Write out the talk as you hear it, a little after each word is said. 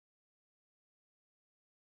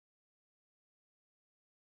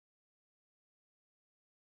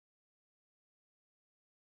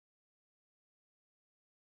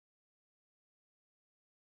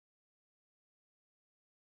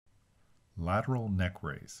Lateral neck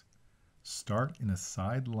raise. Start in a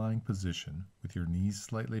side lying position with your knees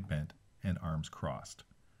slightly bent and arms crossed.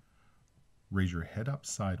 Raise your head up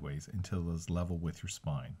sideways until it is level with your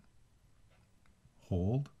spine.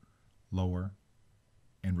 Hold, lower,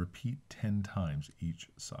 and repeat 10 times each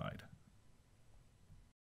side.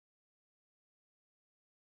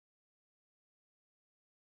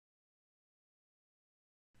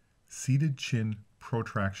 Seated chin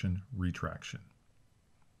protraction retraction.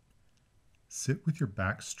 Sit with your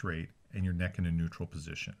back straight and your neck in a neutral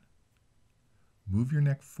position. Move your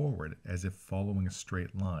neck forward as if following a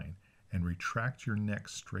straight line and retract your neck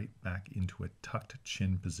straight back into a tucked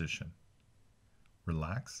chin position.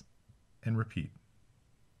 Relax and repeat.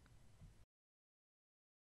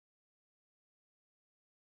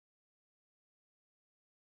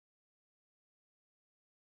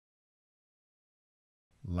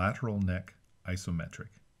 Lateral neck isometric.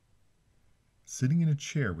 Sitting in a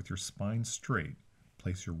chair with your spine straight,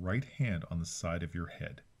 place your right hand on the side of your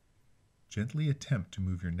head. Gently attempt to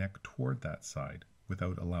move your neck toward that side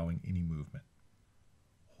without allowing any movement.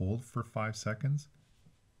 Hold for 5 seconds.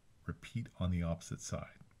 Repeat on the opposite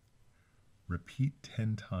side. Repeat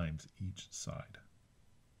 10 times each side.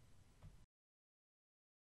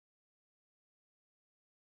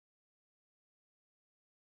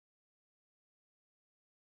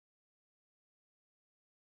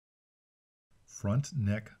 Front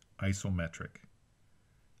neck isometric.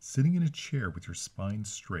 Sitting in a chair with your spine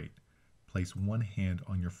straight, place one hand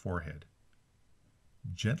on your forehead.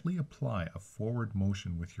 Gently apply a forward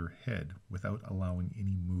motion with your head without allowing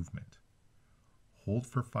any movement. Hold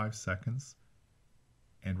for 5 seconds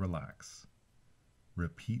and relax.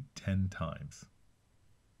 Repeat 10 times.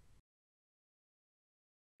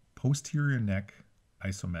 Posterior neck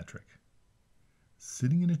isometric.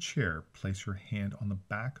 Sitting in a chair, place your hand on the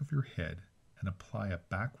back of your head and apply a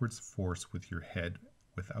backwards force with your head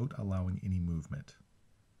without allowing any movement.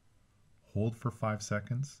 Hold for 5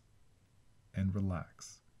 seconds and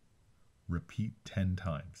relax. Repeat 10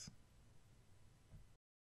 times.